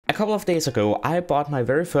couple of days ago, I bought my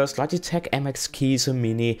very first Logitech MX Keys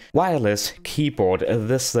Mini wireless keyboard,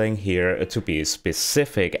 this thing here to be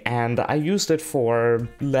specific, and I used it for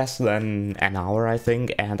less than an hour, I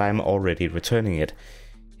think, and I'm already returning it.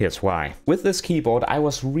 Here's why. With this keyboard, I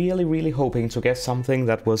was really hoping to get something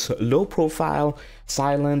that was low profile,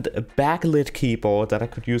 silent, backlit keyboard that I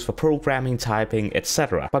could use for programming, typing,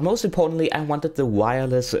 etc. But most importantly, I wanted the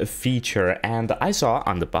wireless feature, and I saw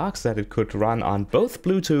on the box that it could run on both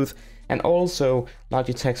Bluetooth and also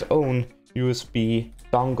Logitech's own USB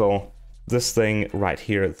dongle. This thing right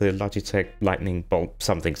here, the Logitech Lightning Bolt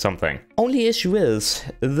something. Only issue is,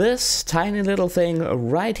 this tiny little thing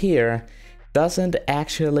right here doesn't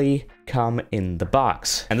actually come in the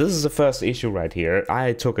box. And this is the first issue right here.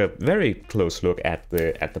 I took a very close look at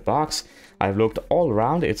the box. I've looked all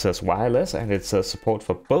around. It says wireless and it says support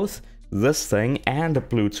for both this thing and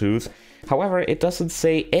Bluetooth. However, it doesn't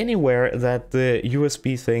say anywhere that the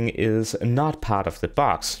USB thing is not part of the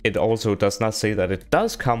box. It also does not say that it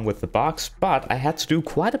does come with the box, but I had to do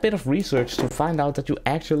quite a bit of research to find out that you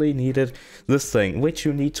actually needed this thing, which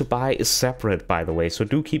you need to buy separate, by the way. So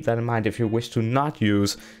do keep that in mind if you wish to not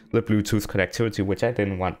use the Bluetooth connectivity, which I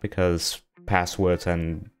didn't want because passwords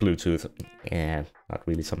and Bluetooth, not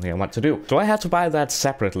really something I want to do. So I had to buy that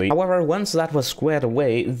separately. However, once that was squared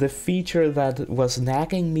away, the feature that was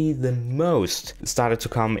nagging me the most started to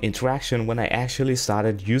come into action when I actually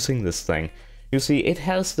started using this thing. You see, it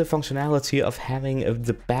has the functionality of having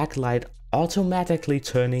the backlight automatically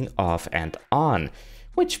turning off and on,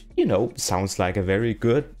 which, you know, sounds like a very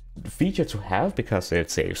good feature to have because it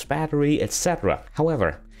saves battery, etc.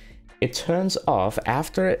 However, it turns off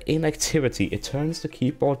after inactivity. It turns the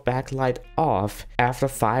keyboard backlight off after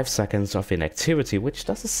 5 seconds of inactivity, which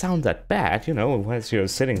doesn't sound that bad, you know, once you're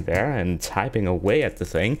sitting there and typing away at the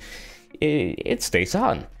thing, it stays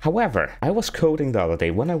on. However, I was coding the other day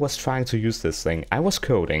when I was trying to use this thing. I was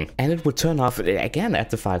coding and it would turn off again at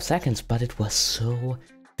the 5 seconds, but it was so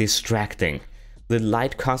distracting. The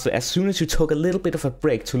light constantly, as soon as you took a little bit of a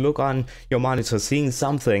break to look on your monitor, seeing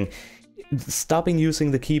something, stopping using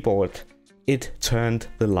the keyboard, it turned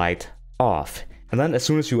the light off. And then as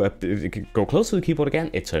soon as you go close to the keyboard again,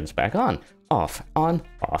 it turns back on. Off, on,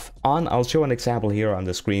 off, on. I'll show an example here on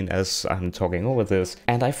the screen as I'm talking over this.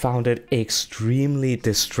 And I found it extremely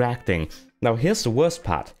distracting. Now here's the worst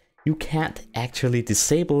part. You can't actually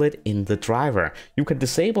disable it in the driver. You can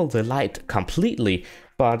disable the light completely,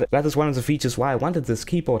 but that is one of the features why I wanted this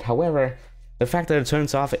keyboard. However, the fact that it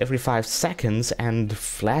turns off every 5 seconds and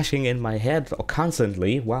flashing in my head or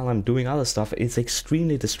constantly while I'm doing other stuff is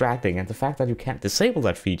extremely distracting. And the fact that you can't disable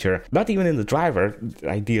that feature, not even in the driver,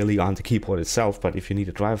 ideally on the keyboard itself, but if you need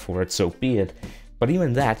a driver for it, so be it. But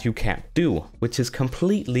even that you can't do, which is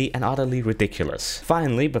completely and utterly ridiculous.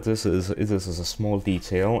 Finally, but this is a small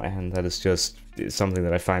detail, and that is just something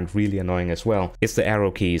that I find really annoying as well, it's the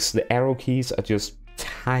arrow keys. The arrow keys are just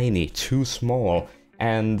tiny, too small.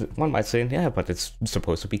 And one might say, yeah, but it's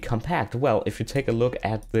supposed to be compact. Well, if you take a look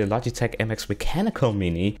at the Logitech MX Mechanical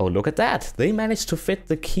Mini, oh, look at that. They managed to fit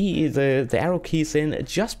the arrow keys in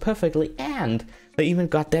just perfectly, and they even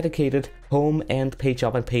got dedicated home and page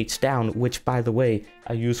up and page down, which, by the way,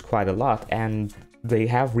 I use quite a lot, and they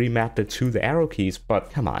have remapped it to the arrow keys, but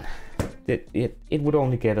come on. It would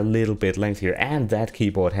only get a little bit lengthier, and that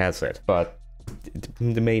keyboard has it, but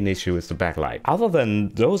the main issue is the backlight. Other than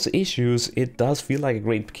those issues, it does feel like a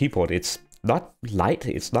great keyboard. It's not light,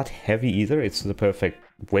 it's not heavy either, it's the perfect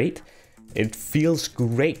weight. It feels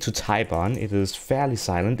great to type on, it is fairly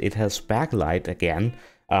silent, it has backlight again.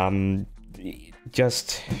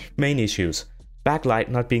 Just main issues. Backlight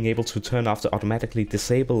not being able to turn off the automatically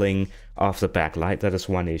disabling of the backlight, that is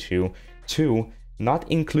one issue. 2, not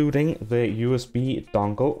including the USB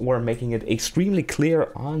dongle or making it extremely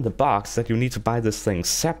clear on the box that you need to buy this thing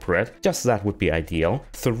separate. Just that would be ideal.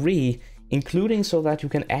 3, including so that you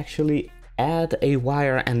can actually add a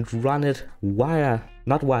wire and run it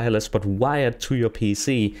not wireless, but wired to your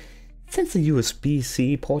PC. Since the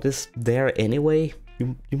USB-C port is there anyway,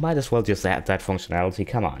 you might as well just add that functionality,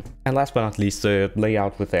 come on. And last but not least, the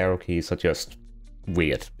layout with the arrow keys are just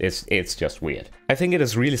weird. It's just weird. I think it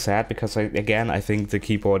is really sad because I think the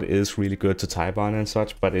keyboard is really good to type on and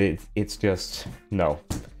such, but it's just, no.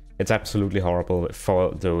 It's absolutely horrible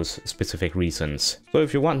for those specific reasons. So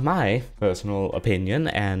if you want my personal opinion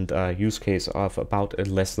and a use case of about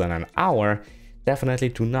less than an hour, definitely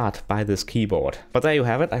do not buy this keyboard. But there you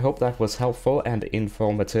have it. I hope that was helpful and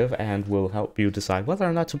informative and will help you decide whether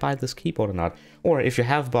or not to buy this keyboard or not. Or if you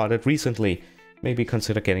have bought it recently, maybe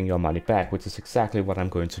consider getting your money back, which is exactly what I'm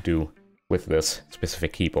going to do with this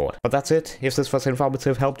specific keyboard. But that's it. If this was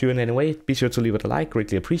informative, helped you in any way, be sure to leave it a like,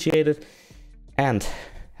 greatly appreciated, and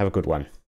have a good one.